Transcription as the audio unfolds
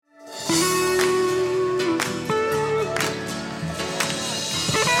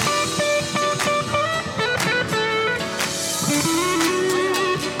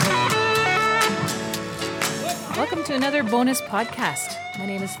bonus podcast. My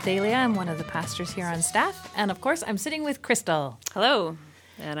name is Thalia. I'm one of the pastors here on staff. And of course, I'm sitting with Crystal. Hello.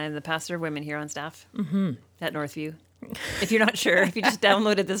 And I'm the pastor of women here on staff at Northview. If you're not sure, if you just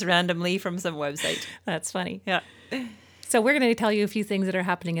downloaded this randomly from some website. That's funny. Yeah. So we're going to tell you a few things that are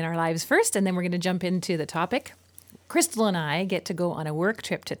happening in our lives first, and then we're going to jump into the topic. Crystal and I get to go on a work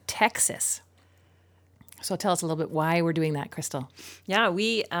trip to Texas. So tell us a little bit why we're doing that, Crystal. Yeah,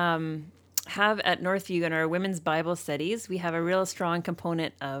 we have at Northview in our women's Bible studies, we have a real strong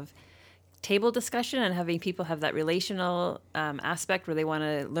component of table discussion and having people have that relational aspect where they want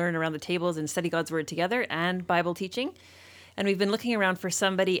to learn around the tables and study God's Word together, and Bible teaching. And we've been looking around for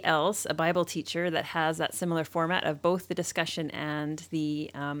somebody else, a Bible teacher, that has that similar format of both the discussion and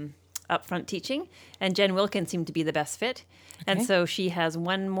the upfront teaching. And Jen Wilkin seemed to be the best fit. Okay. And so she has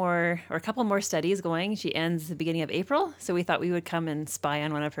a couple more studies going. She ends the beginning of April. So we thought we would come and spy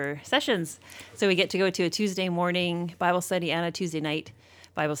on one of her sessions. So we get to go to a Tuesday morning Bible study and a Tuesday night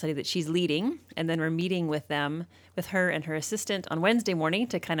Bible study that she's leading. And then we're meeting with her and her assistant on Wednesday morning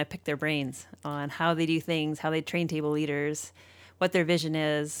to kind of pick their brains on how they do things, how they train table leaders, what their vision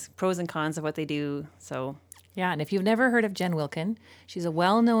is, pros and cons of what they do. So yeah, and if you've never heard of Jen Wilkin, she's a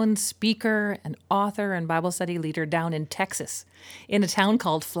well-known speaker and author and Bible study leader down in Texas, in a town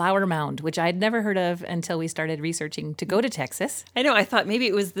called Flower Mound, which I'd never heard of until we started researching to go to Texas. I know. I thought maybe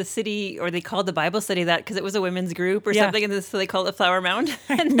it was the city, or they called the Bible study that because it was a women's group or something, and so they called it Flower Mound.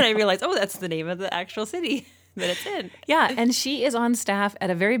 And then I realized, that's the name of the actual city that it's in. Yeah, and she is on staff at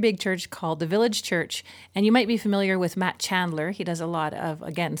a very big church called the Village Church. And you might be familiar with Matt Chandler. He does a lot of,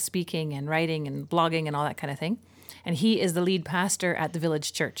 again, speaking and writing and blogging and all that kind of thing. And he is the lead pastor at the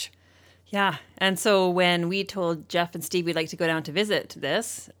Village Church. Yeah. And so when we told Jeff and Steve we'd like to go down to visit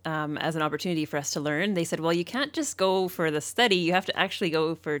this as an opportunity for us to learn, they said, well, you can't just go for the study. You have to actually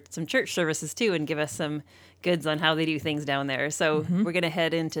go for some church services too and give us some goods on how they do things down there. So we're going to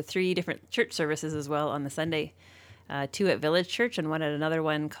head into 3 different church services as well on the Sunday. 2 at Village Church and 1 at another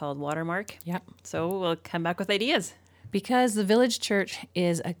one called Watermark. Yep. So we'll come back with ideas. Because the Village Church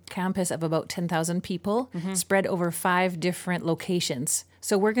is a campus of about 10,000 people spread over 5 different locations.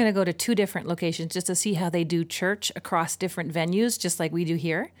 So we're going to go to 2 different locations just to see how they do church across different venues, just like we do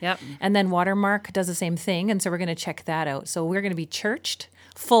here. Yep. And then Watermark does the same thing. And so we're going to check that out. So we're going to be churched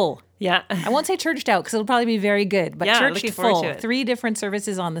full. Yeah. I won't say churched out because it'll probably be very good, but churched full. 3 different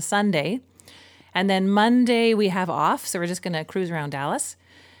services on the Sunday. And then Monday we have off. So we're just going to cruise around Dallas.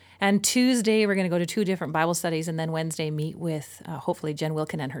 And Tuesday, we're going to go to 2 different Bible studies, and then Wednesday meet with, hopefully, Jen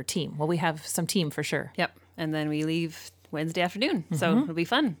Wilkin and her team. Well, we have some team for sure. Yep. And then we leave Wednesday afternoon, so it'll be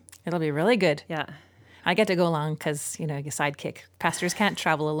fun. It'll be really good. Yeah. I get to go along because, your sidekick. Pastors can't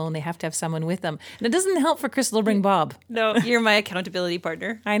travel alone. They have to have someone with them. And it doesn't help for Crystal to bring Bob. No, you're my accountability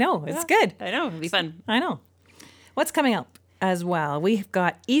partner. I know. It's good. I know. It'll be fun. I know. What's coming up as well? We've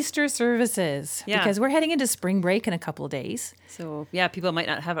got Easter services because we're heading into spring break in a couple of days. So, people might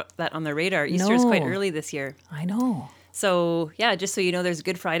not have that on their radar. Easter is quite early this year. I know. So, just so you know, there's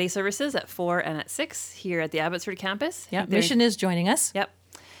Good Friday services at 4 and at 6 here at the Abbotsford campus. Yeah, Mission is joining us. Yep.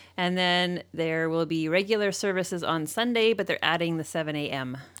 And then there will be regular services on Sunday, but they're adding the 7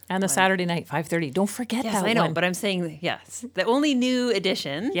 a.m. And the Saturday night, 5:30. Don't forget that one. Yes, I know, but I'm saying, the only new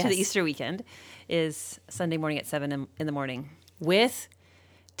addition to the Easter weekend is Sunday morning at 7 in the morning. With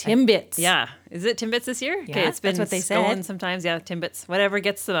Timbits. Yeah. Is it Timbits this year? Yeah, it's been that's what they stolen said. Sometimes. Yeah, Timbits. Whatever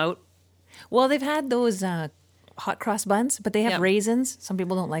gets them out. Well, they've had those hot cross buns, but they have raisins. Some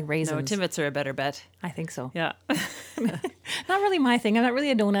people don't like raisins. No, Timbits are a better bet. I think so. Yeah. Not really my thing. I'm not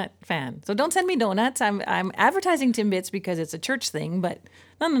really a donut fan. So don't send me donuts. I'm advertising Timbits because it's a church thing, but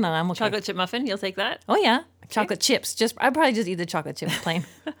no, I'm okay. Chocolate chip muffin, you'll take that? Oh, yeah. Okay. Chocolate chips. I'd probably just eat the chocolate chips plain.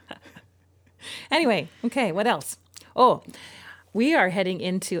 Anyway, okay, what else? Oh, we are heading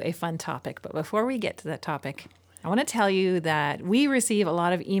into a fun topic, but before we get to that topic, I want to tell you that we receive a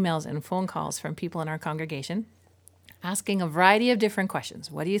lot of emails and phone calls from people in our congregation asking a variety of different questions.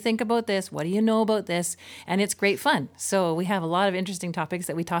 What do you think about this? What do you know about this? And it's great fun. So we have a lot of interesting topics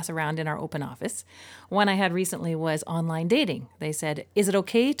that we toss around in our open office. One I had recently was online dating. They said, is it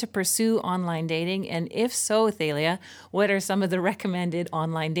okay to pursue online dating? And if so, Thalia, what are some of the recommended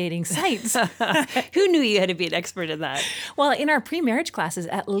online dating sites? Who knew you had to be an expert in that? Well, in our pre-marriage classes,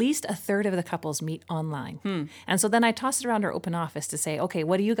 at least a third of the couples meet online. And so then I tossed around our open office to say, okay,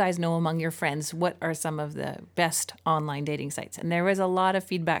 what do you guys know among your friends? What are some of the best online dating sites? And there was a lot of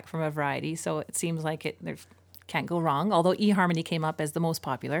feedback from a variety. So it seems like there can't go wrong. Although eHarmony came up as the most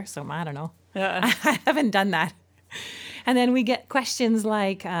popular. So I don't know. I haven't done that. And then we get questions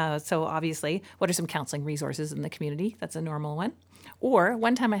like, so obviously, what are some counseling resources in the community? That's a normal one. Or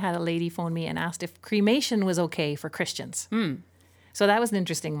one time I had a lady phone me and asked if cremation was okay for Christians. So that was an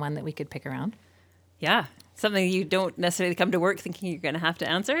interesting one that we could pick around. Yeah. Something you don't necessarily come to work thinking you're going to have to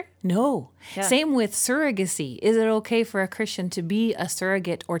answer. No. Yeah. Same with surrogacy. Is it okay for a Christian to be a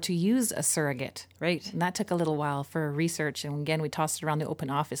surrogate or to use a surrogate? Right. And that took a little while for research. And again, we tossed it around the open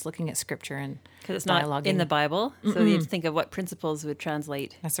office looking at scripture and Because it's not dialoguing. in the Bible. So you have to think of what principles would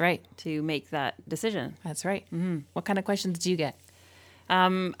translate That's right. to make that decision. That's right. What kind of questions do you get?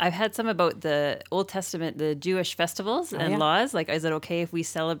 I've had some about the Old Testament, the Jewish festivals and yeah. laws. Like, is it okay if we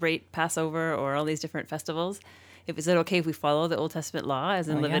celebrate Passover or all these different festivals? Is it okay if we follow the Old Testament law, as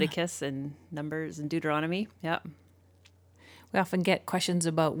in yeah. Leviticus and Numbers and Deuteronomy? Yeah. We often get questions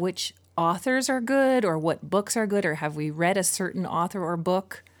about which authors are good or what books are good, or have we read a certain author or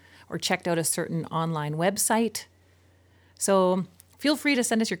book or checked out a certain online website. So feel free to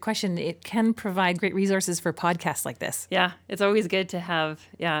send us your question. It can provide great resources for podcasts like this. Yeah. It's always good to have,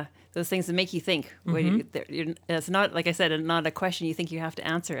 those things that make you think. It's not, like I said, not a question you think you have to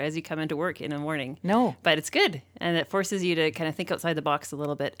answer as you come into work in the morning. No. But it's good. And it forces you to kind of think outside the box a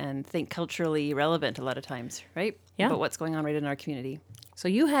little bit and think culturally relevant a lot of times, right? Yeah. About what's going on right in our community. So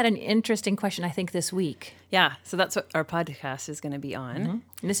you had an interesting question, I think, this week. Yeah. So that's what our podcast is going to be on.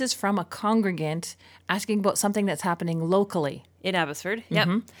 And this is from a congregant asking about something that's happening locally. In Abbotsford.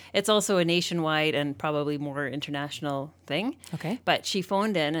 Yep. It's also a nationwide and probably more international thing. Okay. But she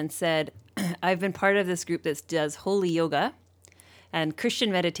phoned in and said, I've been part of this group that does holy yoga and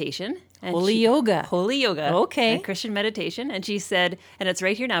Christian meditation. And Holy yoga. Holy yoga. Okay. And Christian meditation. And she said, and it's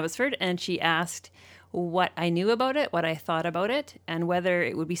right here in Abbotsford. And she asked what I knew about it, what I thought about it, and whether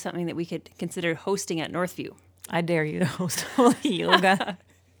it would be something that we could consider hosting at Northview. I dare you to host holy yoga.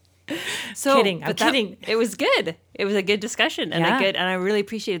 So, Kidding. I'm kidding. It was good. It was a good discussion and Yeah. and I really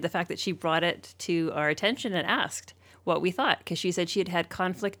appreciated the fact that she brought it to our attention and asked what we thought, because she said she had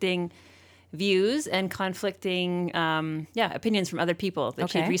conflicting views and conflicting opinions from other people that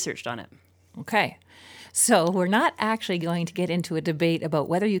she had Okay. researched on it. Okay. So we're not actually going to get into a debate about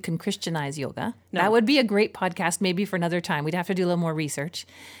whether you can Christianize yoga. No. That would be a great podcast maybe for another time. We'd have to do a little more research.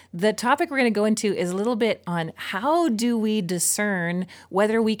 The topic we're going to go into is a little bit on how do we discern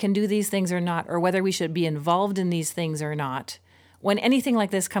whether we can do these things or not, or whether we should be involved in these things or not when anything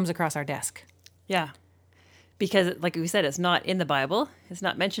like this comes across our desk. Yeah. Because, like we said, it's not in the Bible. It's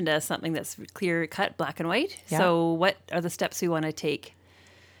not mentioned as something that's clear cut, black and white. Yeah. So what are the steps we want to take?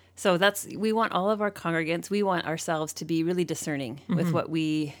 So we want all of our congregants, we want ourselves to be really discerning with what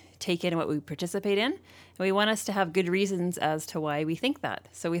we take in and what we participate in. And we want us to have good reasons as to why we think that.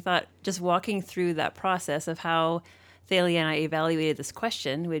 So we thought just walking through that process of how Thalia and I evaluated this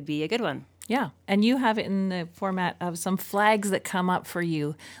question would be a good one. Yeah. And you have it in the format of some flags that come up for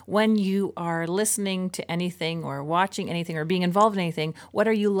you when you are listening to anything or watching anything or being involved in anything. What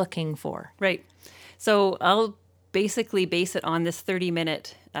are you looking for? Right. So I'll basically base it on this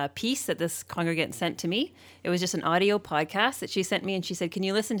 30-minute piece that this congregant sent to me. It was just an audio podcast that she sent me, and she said, can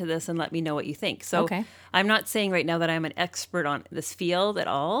you listen to this and let me know what you think? So Okay. I'm not saying right now that I'm an expert on this field at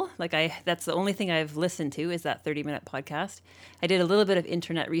all. That's the only thing I've listened to is that 30-minute podcast. I did a little bit of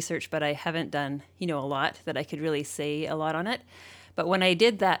internet research, but I haven't done, a lot that I could really say a lot on it. But when I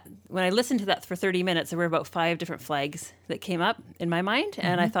did that, when I listened to that for 30 minutes, there were about 5 different flags that came up in my mind,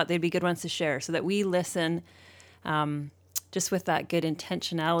 and I thought they'd be good ones to share so that we listen just with that good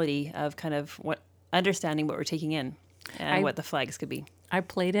intentionality of kind of understanding what we're taking in and what the flags could be. I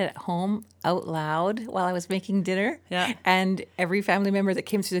played it at home out loud while I was making dinner. Yeah. And every family member that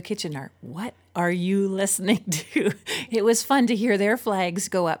came through the kitchen what are you listening to? It was fun to hear their flags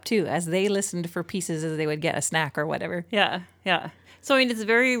go up too as they listened for pieces as they would get a snack or whatever. Yeah, yeah. So I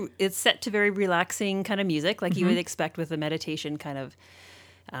mean, it's set to very relaxing kind of music, like you would expect with a meditation kind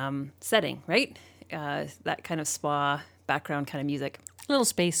of setting, right? That kind of spa background kind of music. A little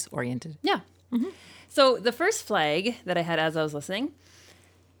space oriented. Yeah. So the first flag that I had as I was listening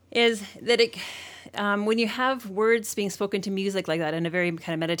is that when you have words being spoken to music like that in a very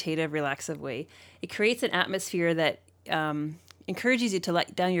kind of meditative, relaxive way, it creates an atmosphere that encourages you to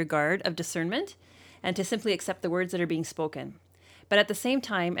let down your guard of discernment and to simply accept the words that are being spoken. But at the same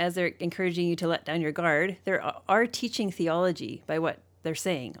time, as they're encouraging you to let down your guard, they are teaching theology by what they're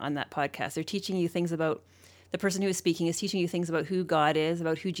saying on that podcast. They're teaching you things about the person who is speaking is teaching you things about who God is,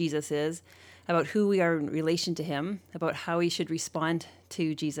 about who Jesus is, about who we are in relation to him, about how we should respond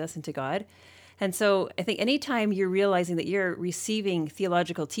to Jesus and to God. And so I think anytime you're realizing that you're receiving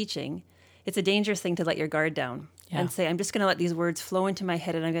theological teaching, it's a dangerous thing to let your guard down and say, I'm just going to let these words flow into my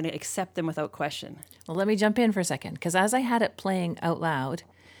head and I'm going to accept them without question. Well, let me jump in for a second, because as I had it playing out loud,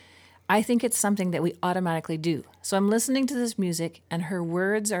 I think it's something that we automatically do. So I'm listening to this music and her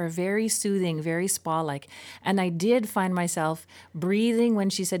words are very soothing, very spa-like. And I did find myself breathing when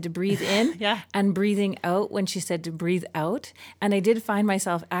she said to breathe in Yeah. and breathing out when she said to breathe out. And I did find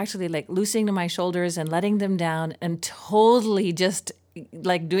myself actually like loosening my shoulders and letting them down and totally just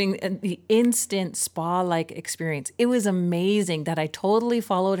like doing the instant spa-like experience. It was amazing that I totally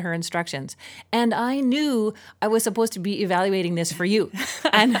followed her instructions. And I knew I was supposed to be evaluating this for you.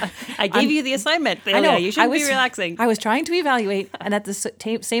 And I gave you the assignment. I know. You should be relaxing. I was trying to evaluate, and at the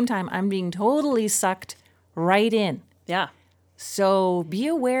same time, I'm being totally sucked right in. Yeah. So be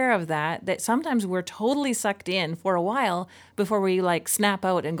aware of that sometimes we're totally sucked in for a while before we like snap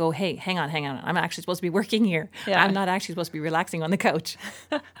out and go, hey, hang on. I'm actually supposed to be working here. Yeah. I'm not actually supposed to be relaxing on the couch.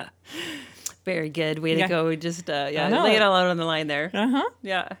 Very good. Way to go. Just, know. lay it all out on the line there. Uh-huh.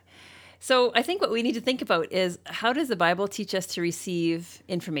 Yeah. So I think what we need to think about is how does the Bible teach us to receive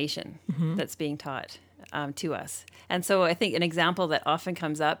information that's being taught to us? And so I think an example that often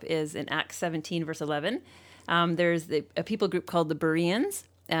comes up is in Acts 17, verse 11. There's a people group called the Bereans,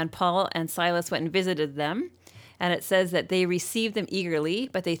 and Paul and Silas went and visited them. And it says that they received them eagerly,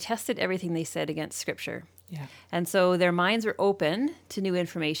 but they tested everything they said against Scripture. Yeah. And so their minds were open to new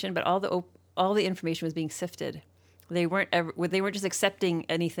information, but all the information was being sifted. They weren't just accepting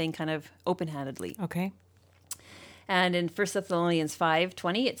anything kind of open-handedly. Okay. And in 1 Thessalonians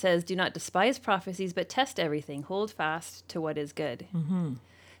 5:20, it says, "Do not despise prophecies, but test everything. Hold fast to what is good." Mm-hmm.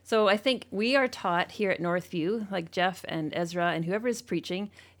 So I think we are taught here at Northview, like Jeff and Ezra and whoever is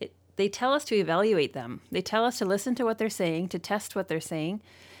preaching, they tell us to evaluate them. They tell us to listen to what they're saying, to test what they're saying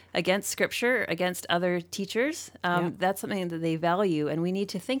against Scripture, against other teachers. That's something that they value, and we need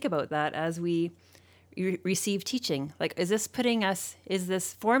to think about that as we receive teaching. Like, is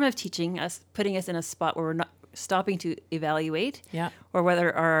this form of teaching us putting us in a spot where we're not stopping to evaluate? Yeah. Or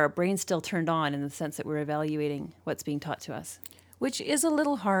whether our brain's still turned on in the sense that we're evaluating what's being taught to us? Which is a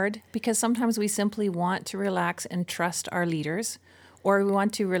little hard because sometimes we simply want to relax and trust our leaders, or we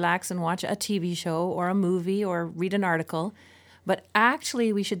want to relax and watch a TV show or a movie or read an article. But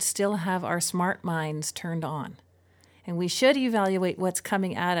actually, we should still have our smart minds turned on. And we should evaluate what's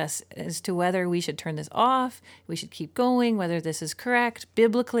coming at us as to whether we should turn this off, we should keep going, whether this is correct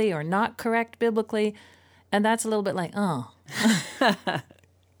biblically or not correct biblically. And that's a little bit like, oh.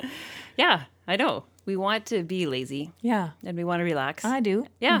 Yeah, I know. We want to be lazy. Yeah. And we want to relax. I do.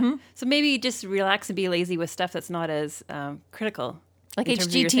 Yeah. Mm-hmm. So maybe just relax and be lazy with stuff that's not as critical. Like in terms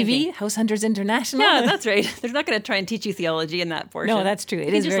of your thinking. HGTV, House Hunters International. Yeah, that's right. They're not going to try and teach you theology in that portion. No, that's true. It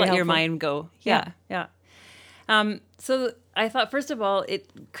you is just very let your helpful. mind go. Yeah. So I thought, first of all, it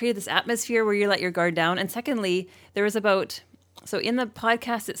created this atmosphere where you let your guard down. And secondly, there was so in the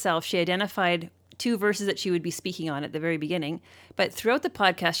podcast itself, she identified 2 verses that she would be speaking on at the very beginning. But throughout the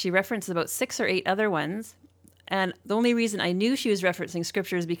podcast, she referenced about 6 or 8 other ones. And the only reason I knew she was referencing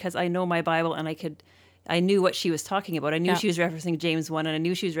Scripture is because I know my Bible and I knew what she was talking about. I knew she was referencing James 1, and I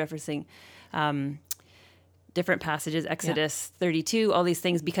knew she was referencing different passages, Exodus 32, all these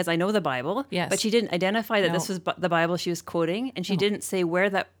things, because I know the Bible. Yes. But she didn't identify that this was the Bible she was quoting, and she didn't say where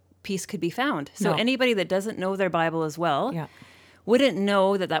that piece could be found. So anybody that doesn't know their Bible as well wouldn't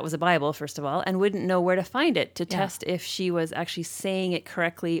know that was a Bible, first of all, and wouldn't know where to find it to test if she was actually saying it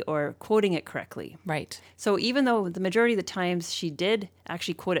correctly or quoting it correctly. Right. So even though the majority of the times she did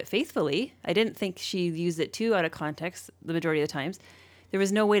actually quote it faithfully, I didn't think she used it too out of context the majority of the times. There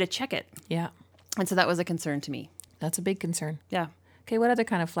was no way to check it. Yeah. And so that was a concern to me. That's a big concern. Yeah. Okay, what other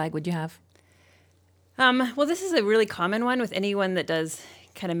kind of flag would you have? Well, this is a really common one with anyone that does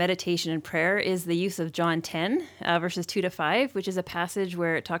kind of meditation and prayer is the use of John 10, verses 2-5, which is a passage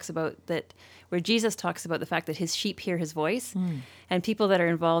where it talks about where Jesus talks about the fact that his sheep hear his voice. And people that are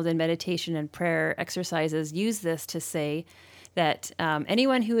involved in meditation and prayer exercises use this to say that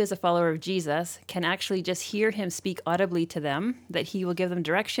anyone who is a follower of Jesus can actually just hear him speak audibly to them, that he will give them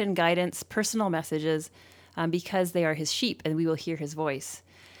direction, guidance, personal messages, because they are his sheep and we will hear his voice.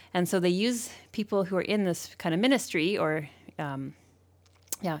 And so they use people who are in this kind of ministry or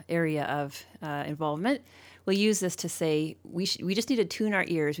area of involvement. We'll use this to say we just need to tune our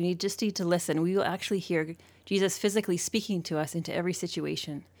ears. We just need to listen. We will actually hear Jesus physically speaking to us into every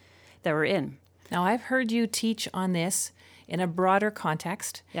situation that we're in. Now, I've heard you teach on this in a broader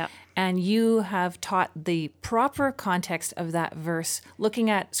context. Yeah. And you have taught the proper context of that verse, looking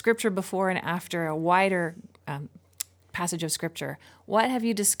at Scripture before and after a wider passage of Scripture. What have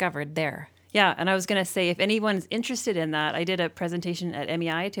you discovered there? Yeah, and I was going to say, if anyone's interested in that, I did a presentation at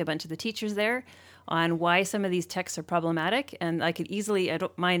MEI to a bunch of the teachers there on why some of these texts are problematic, and I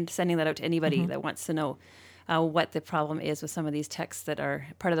don't mind sending that out to anybody that wants to know. what the problem is with some of these texts that are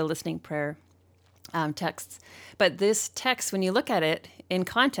part of the listening prayer texts. But this text, when you look at it in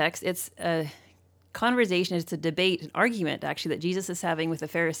context, it's a conversation, it's a debate, an argument actually that Jesus is having with the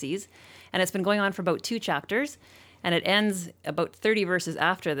Pharisees. And it's been going on for about 2 chapters. And it ends about 30 verses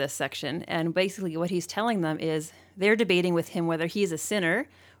after this section. And basically what he's telling them is they're debating with him whether he's a sinner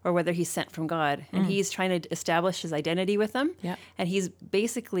or whether he's sent from God. And he's trying to establish his identity with them. Yeah. And he's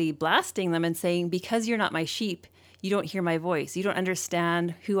basically blasting them and saying, because you're not my sheep, you don't hear my voice. You don't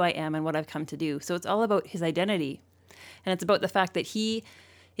understand who I am and what I've come to do. So it's all about his identity. And it's about the fact that he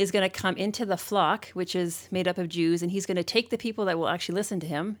is going to come into the flock, which is made up of Jews, and he's going to take the people that will actually listen to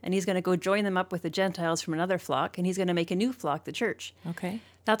him, and he's going to go join them up with the Gentiles from another flock, and he's going to make a new flock, the church. Okay.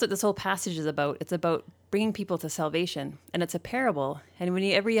 That's what this whole passage is about. It's about bringing people to salvation, and it's a parable. And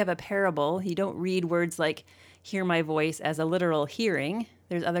whenever you have a parable, you don't read words like hear my voice as a literal hearing.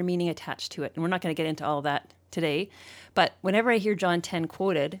 There's other meaning attached to it, and we're not going to get into all of that today. But whenever I hear John 10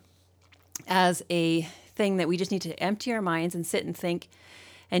 quoted as a thing that we just need to empty our minds and sit and think,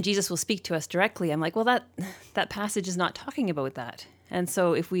 and Jesus will speak to us directly, I'm like, well, that passage is not talking about that. And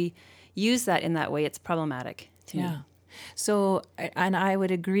so if we use that in that way, it's problematic to me. So, and I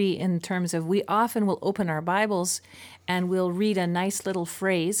would agree in terms of we often will open our Bibles and we'll read a nice little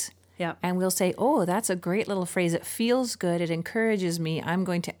phrase. Yeah. And we'll say, oh, that's a great little phrase. It feels good. It encourages me. I'm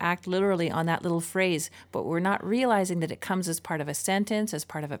going to act literally on that little phrase. But we're not realizing that it comes as part of a sentence, as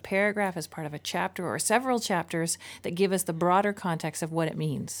part of a paragraph, as part of a chapter or several chapters that give us the broader context of what it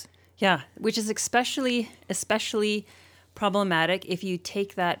means. Yeah, which is especially problematic if you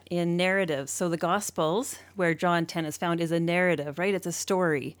take that in narratives. So the Gospels, where John 10 is found, is a narrative, right? It's a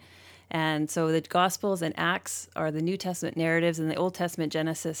story. And so the Gospels and Acts are the New Testament narratives, and the Old Testament,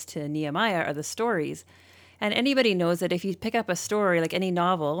 Genesis to Nehemiah, are the stories. And anybody knows that if you pick up a story, like any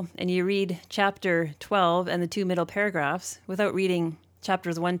novel, and you read chapter 12 and the 2 middle paragraphs without reading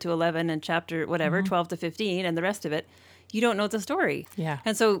chapters 1 to 11 and chapter whatever, 12 to 15 and the rest of it, you don't know the story. Yeah.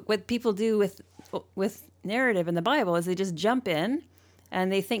 And so what people do with narrative in the Bible is they just jump in and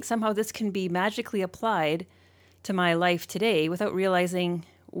they think somehow this can be magically applied to my life today without realizing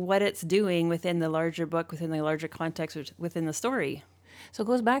what it's doing within the larger book, within the larger context, within the story. So it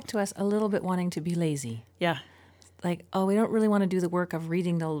goes back to us a little bit wanting to be lazy. Yeah. Like, oh, we don't really want to do the work of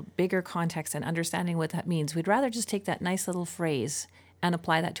reading the bigger context and understanding what that means. We'd rather just take that nice little phrase and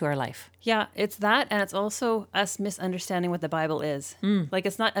apply that to our life. Yeah, it's that, and it's also us misunderstanding what the Bible is. Like,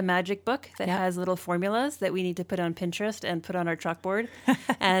 it's not a magic book that has little formulas that we need to put on Pinterest and put on our chalkboard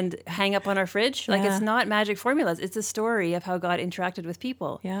and hang up on our fridge. Like, it's not magic formulas. It's a story of how God interacted with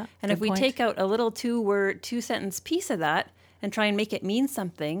people. Yeah, and if we take out a little 2-sentence piece of that and try and make it mean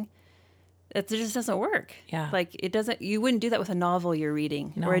something, it just doesn't work. Yeah. Like, it doesn't, you wouldn't do that with a novel you're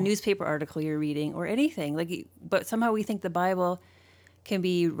reading or a newspaper article you're reading or anything. Like, but somehow we think the Bible can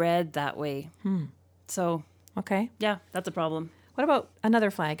be read that way. So, okay. Yeah, that's a problem. What about another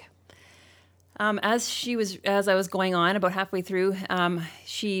flag? As I was going on about halfway through,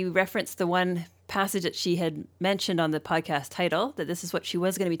 she referenced the one passage that she had mentioned on the podcast title, that this is what she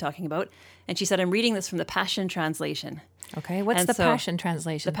was going to be talking about. And she said, I'm reading this from the Passion Translation. Okay. What's the Passion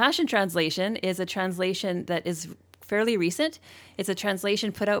Translation? The Passion Translation is a translation that is fairly recent. It's a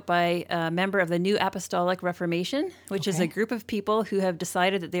translation put out by a member of the New Apostolic Reformation, which is a group of people who have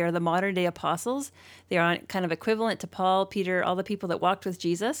decided that they are the modern day apostles. They are kind of equivalent to Paul, Peter, all the people that walked with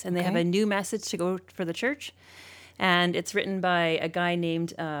Jesus, and they have a new message to go for the church. And it's written by a guy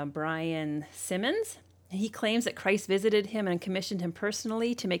named Brian Simmons. He claims that Christ visited him and commissioned him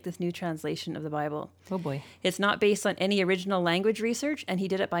personally to make this new translation of the Bible. Oh boy. It's not based on any original language research, and he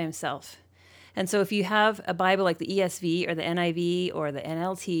did it by himself. And so if you have a Bible like the ESV or the NIV or the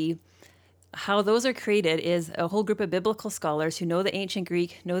NLT, how those are created is a whole group of biblical scholars who know the ancient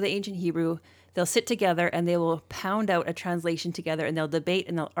Greek, know the ancient Hebrew. They'll sit together and they will pound out a translation together, and they'll debate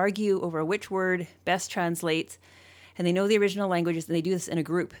and they'll argue over which word best translates. And they know the original languages, and they do this in a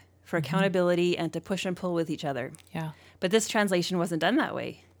group for accountability and to push and pull with each other. Yeah. But this translation wasn't done that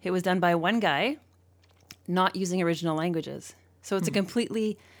way. It was done by one guy, not using original languages. So it's a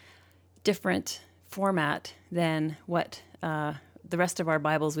completely different format than what the rest of our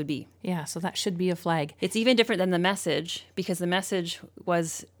Bibles would be. Yeah, so that should be a flag. It's even different than the Message, because the Message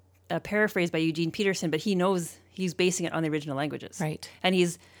was a paraphrase by Eugene Peterson, but he knows he's basing it on the original languages. Right. And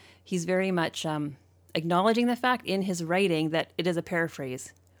he's very much acknowledging the fact in his writing that it is a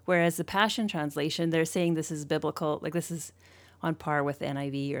paraphrase. Whereas the Passion Translation, they're saying this is biblical, like this is on par with the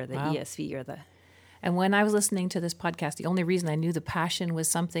NIV or the ESV or the... And when I was listening to this podcast, the only reason I knew the Passion was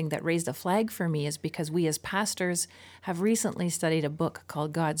something that raised a flag for me is because we as pastors have recently studied a book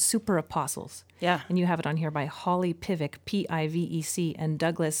called God's Super Apostles. Yeah. And you have it on here by Holly Pivec, Pivec, and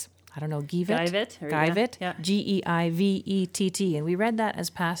Douglas, I don't know, Geivet, Yeah. Geivett. And we read that as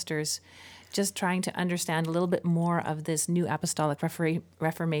pastors, just trying to understand a little bit more of this new apostolic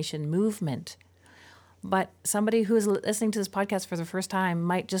Reformation movement. But somebody who is listening to this podcast for the first time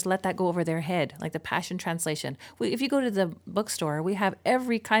might just let that go over their head, like the Passion Translation. If you go to the bookstore, we have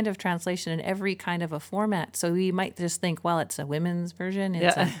every kind of translation and every kind of a format. So we might just think, well, it's a women's version.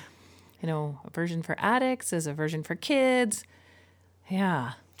 It's a version for addicts. There's a version for kids.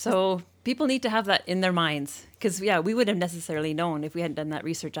 Yeah. So people need to have that in their minds because, we wouldn't have necessarily known if we hadn't done that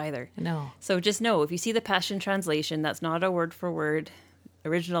research either. No. So just know, if you see the Passion Translation, that's not a word for word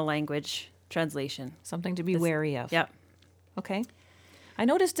original language translation. Something to be wary of. Yeah. Okay. I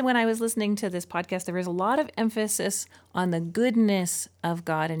noticed when I was listening to this podcast, there was a lot of emphasis on the goodness of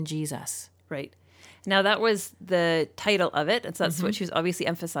God and Jesus. Right. Now, that was the title of it, and so that's what she was obviously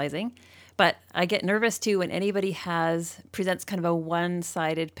emphasizing. But I get nervous, too, when anybody presents kind of a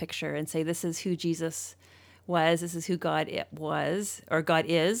one-sided picture and say, this is who Jesus was, this is who God was, or God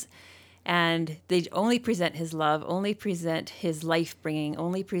is, and they only present his love, only present his life-bringing,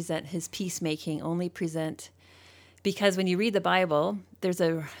 only present his peacemaking, only present... Because when you read the Bible, there's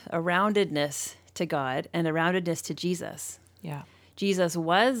a roundedness to God and a roundedness to Jesus. Yeah. Jesus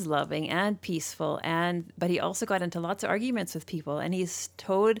was loving and peaceful, but he also got into lots of arguments with people, and he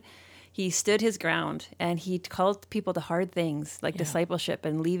stood his ground, and he called people to hard things like discipleship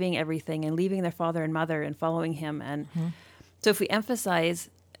and leaving everything and leaving their father and mother and following him. And so if we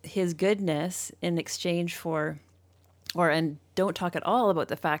emphasize his goodness in exchange and don't talk at all about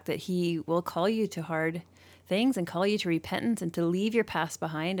the fact that he will call you to hard things and call you to repentance and to leave your past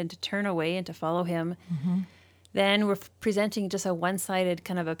behind and to turn away and to follow him, then we're presenting just a one-sided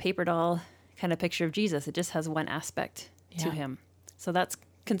kind of a paper doll kind of picture of Jesus. It just has one aspect to him. So that's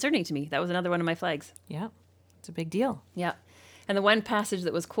concerning to me. That was another one of my flags. Yeah, it's a big deal. Yeah. And the one passage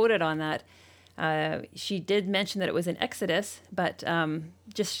that was quoted on that, she did mention that it was in Exodus, but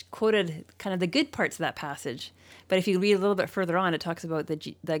just quoted kind of the good parts of that passage. But if you read a little bit further on, it talks about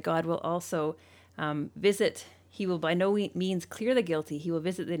that God will also visit. He will by no means clear the guilty. He will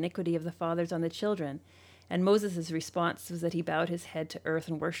visit the iniquity of the fathers on the children. And Moses' response was that he bowed his head to earth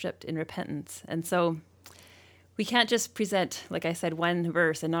and worshipped in repentance. And so we can't just present, like I said, one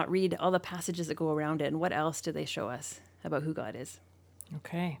verse and not read all the passages that go around it. And what else do they show us about who God is?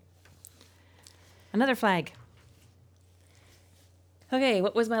 Okay. Another flag. Okay,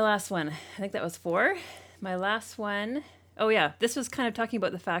 what was my last one? I think that was 4. My last one, this was kind of talking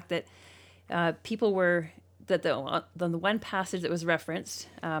about the fact that the one passage that was referenced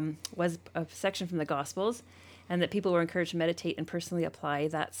was a section from the Gospels, and that people were encouraged to meditate and personally apply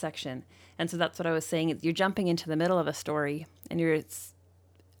that section. And so that's what I was saying. You're jumping into the middle of a story, and you're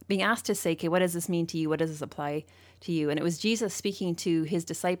being asked to say, okay, what does this mean to you? What does this apply to you? And it was Jesus speaking to his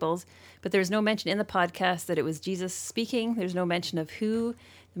disciples, but there's no mention in the podcast that it was Jesus speaking. There's no mention of who,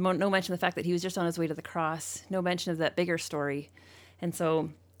 no mention of the fact that he was just on his way to the cross, no mention of that bigger story. And so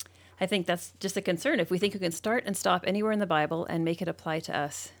I think that's just a concern. If we think we can start and stop anywhere in the Bible and make it apply to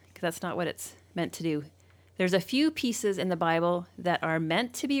us, because that's not what it's meant to do. There's a few pieces in the Bible that are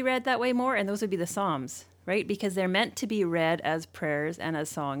meant to be read that way more, and those would be the Psalms, right? Because they're meant to be read as prayers and as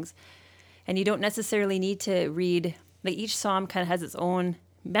songs. And you don't necessarily need to read, like each psalm kind of has its own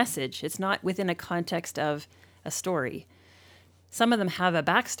message. It's not within a context of a story. Some of them have a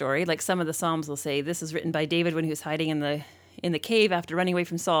backstory, like some of the Psalms will say, this is written by David when he was hiding in the cave after running away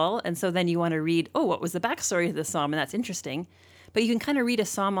from Saul. And so then you want to read, what was the backstory of the psalm? And that's interesting. But you can kind of read a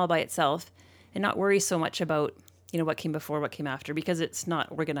psalm all by itself and not worry so much about, what came before, what came after, because it's not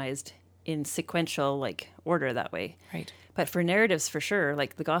organized in sequential order that way. Right. But for narratives, for sure,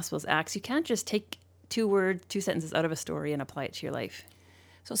 like the Gospels, Acts, you can't just take 2 sentences out of a story and apply it to your life.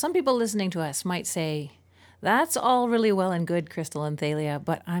 So some people listening to us might say, that's all really well and good, Crystal and Thalia,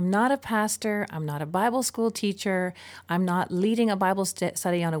 but I'm not a pastor, I'm not a Bible school teacher, I'm not leading a Bible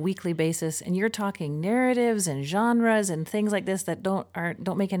study on a weekly basis, and you're talking narratives and genres and things like this that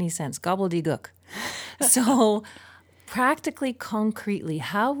don't make any sense, gobbledygook. So practically, concretely,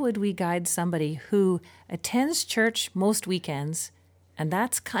 how would we guide somebody who attends church most weekends, and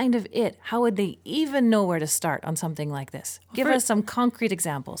that's kind of it? How would they even know where to start on something like this? Give us some concrete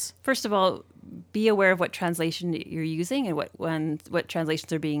examples. First of all, be aware of what translation you're using and what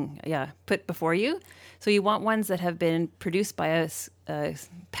translations are being put before you. So you want ones that have been produced by a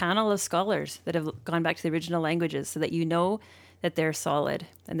panel of scholars that have gone back to the original languages so that you know that they're solid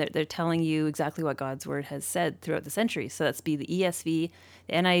and they're telling you exactly what God's word has said throughout the centuries. So that's be the ESV,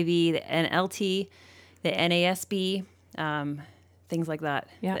 the NIV, the NLT, the NASB, things like that.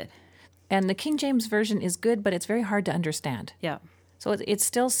 Yeah. And the King James Version is good, but it's very hard to understand. Yeah. So it's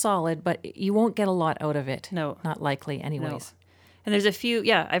still solid, but you won't get a lot out of it. No. Not likely anyways. No. And there's a few,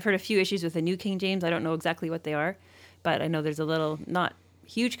 I've heard a few issues with the New King James. I don't know exactly what they are, but I know there's a little, not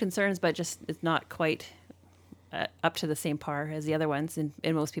huge concerns, but just it's not quite up to the same par as the other ones in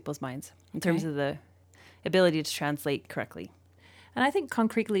most people's minds in terms of the ability to translate correctly. And I think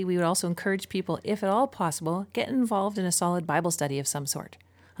concretely, we would also encourage people, if at all possible, get involved in a solid Bible study of some sort.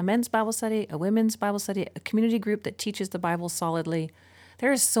 A men's Bible study, a women's Bible study, a community group that teaches the Bible solidly.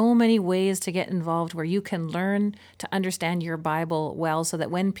 There are so many ways to get involved where you can learn to understand your Bible well so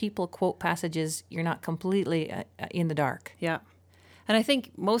that when people quote passages, you're not completely in the dark. Yeah. And I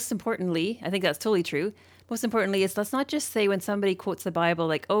think most importantly, I think that's totally true. Most importantly is let's not just say when somebody quotes the Bible,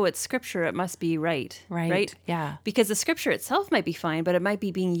 like, oh, it's scripture, it must be right. Right? Yeah. Because the scripture itself might be fine, but it might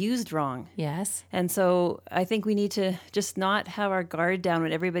be being used wrong. Yes. And so I think we need to just not have our guard down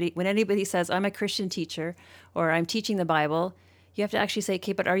when anybody says, I'm a Christian teacher or I'm teaching the Bible. You have to actually say,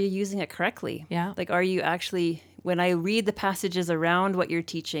 okay, but are you using it correctly? Yeah. Like, are you actually, when I read the passages around what you're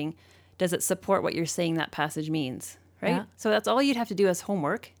teaching, does it support what you're saying that passage means? Right? Yeah. So that's all you'd have to do as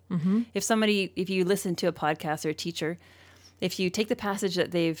homework. Mm-hmm. If you listen to a podcast or a teacher, if you take the passage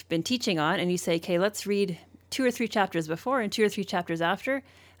that they've been teaching on and you say, okay, let's read 2 or 3 chapters before and 2 or 3 chapters after,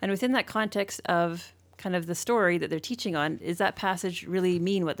 and within that context of kind of the story that they're teaching on, is that passage really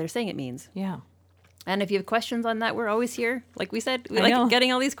mean what they're saying it means? Yeah. And if you have questions on that, we're always here. Like we said, we I know. like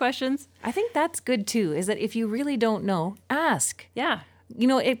getting all these questions. I think that's good too, is that if you really don't know, ask. Yeah. You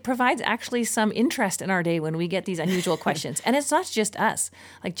know, it provides actually some interest in our day when we get these unusual questions. And it's not just us.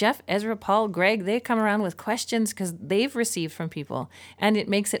 Like Jeff, Ezra, Paul, Greg, they come around with questions because they've received from people. And it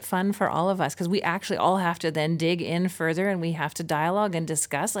makes it fun for all of us because we actually all have to then dig in further and we have to dialogue and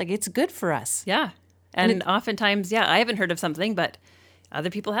discuss. Like, it's good for us. Yeah. And oftentimes, I haven't heard of something, but other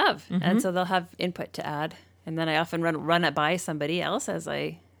people have. Mm-hmm. And so they'll have input to add. And then I often run it by somebody else as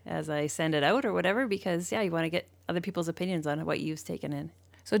I send it out or whatever, because, you want to get other people's opinions on what you've taken in.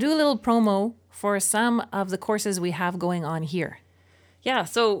 So do a little promo for some of the courses we have going on here. Yeah,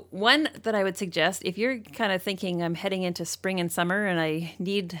 so one that I would suggest, if you're kind of thinking I'm heading into spring and summer and I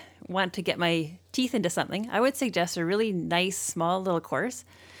want to get my teeth into something, I would suggest a really nice, small little course.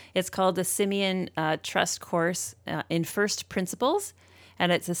 It's called the Simeon Trust course in First Principles.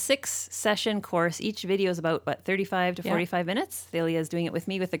 And it's a 6-session course. Each video is about, 35 to 45 minutes. Thalia is doing it with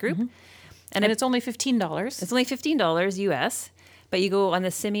me with the group. Mm-hmm. And it's only $15. It's only $15 US. But you go on the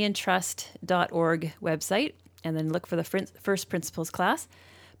SimeonTrust.org website and then look for the First Principles class.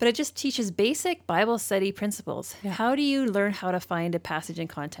 But it just teaches basic Bible study principles. Yeah. How do you learn how to find a passage in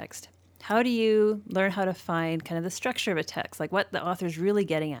context? How do you learn how to find kind of the structure of a text, like what the author's really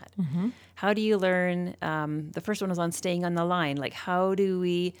getting at? Mm-hmm. How do you learn, the first one was on staying on the line. Like, how do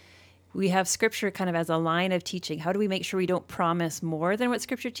we have scripture kind of as a line of teaching? How do we make sure we don't promise more than what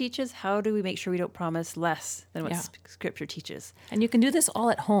scripture teaches? How do we make sure we don't promise less than what scripture teaches? And you can do this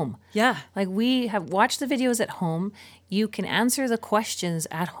all at home. Yeah. Like, we have watched the videos at home. You can answer the questions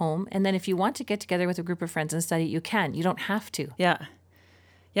at home. And then if you want to get together with a group of friends and study, you can. You don't have to. Yeah.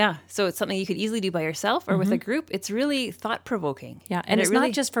 Yeah, so it's something you could easily do by yourself or with a group. It's really thought-provoking. Yeah, and it's really,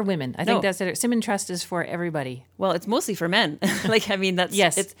 not just for women. I think that's it. Simeon Trust is for everybody. Well, it's mostly for men.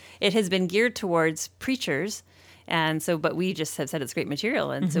 It has been geared towards preachers, and so, but we just have said it's great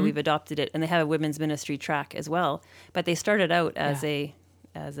material, and so we've adopted it. And they have a women's ministry track as well. But they started out as a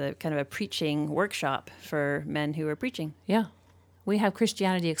kind of a preaching workshop for men who are preaching. Yeah. We have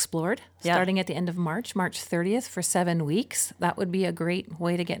Christianity Explored starting at the end of March 30th for 7 weeks. That would be a great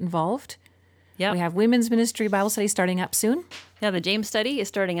way to get involved. Yeah. We have Women's Ministry Bible Study starting up soon. Yeah, the James Study is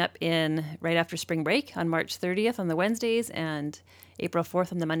starting up right after spring break on March 30th on the Wednesdays and April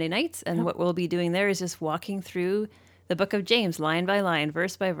 4th on the Monday nights. And what we'll be doing there is just walking through the book of James line by line,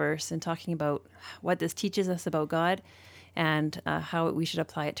 verse by verse, and talking about what this teaches us about God and how we should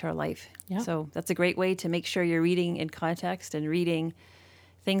apply it to our life. Yeah. So that's a great way to make sure you're reading in context and reading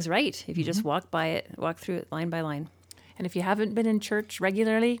things right. If you just walk through it line by line. And if you haven't been in church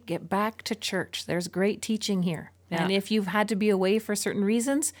regularly, get back to church. There's great teaching here. Yeah. And if you've had to be away for certain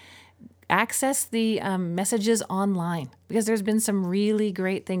reasons, access the messages online, because there's been some really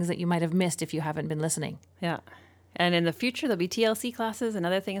great things that you might have missed if you haven't been listening. Yeah. And in the future, there'll be TLC classes and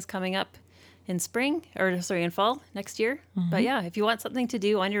other things coming up in fall next year. But if you want something to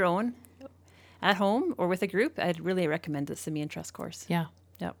do on your own at home or with a group, I'd really recommend the Simeon Trust course. Yeah.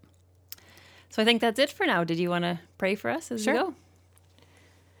 Yep. So I think that's it for now. Did you want to pray for us as Sure. we go?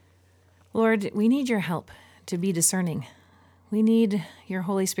 Lord, we need your help to be discerning. We need your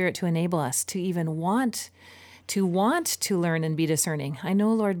Holy Spirit to enable us to even want to learn and be discerning. I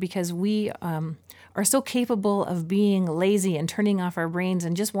know, Lord, because we are so capable of being lazy and turning off our brains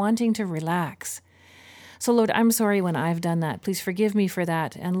and just wanting to relax. So, Lord, I'm sorry when I've done that. Please forgive me for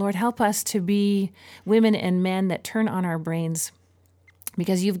that. And Lord, help us to be women and men that turn on our brains,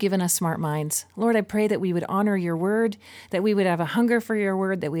 because you've given us smart minds. Lord, I pray that we would honor your word, that we would have a hunger for your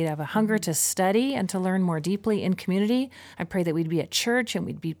word, that we'd have a hunger to study and to learn more deeply in community. I pray that we'd be at church and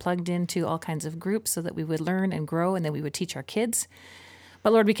we'd be plugged into all kinds of groups so that we would learn and grow and that we would teach our kids.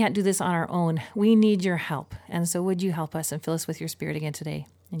 But Lord, we can't do this on our own. We need your help. And so would you help us and fill us with your Spirit again today?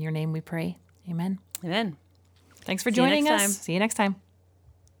 In your name we pray. Amen. Amen. Thanks for See you joining next us. time. See you next time.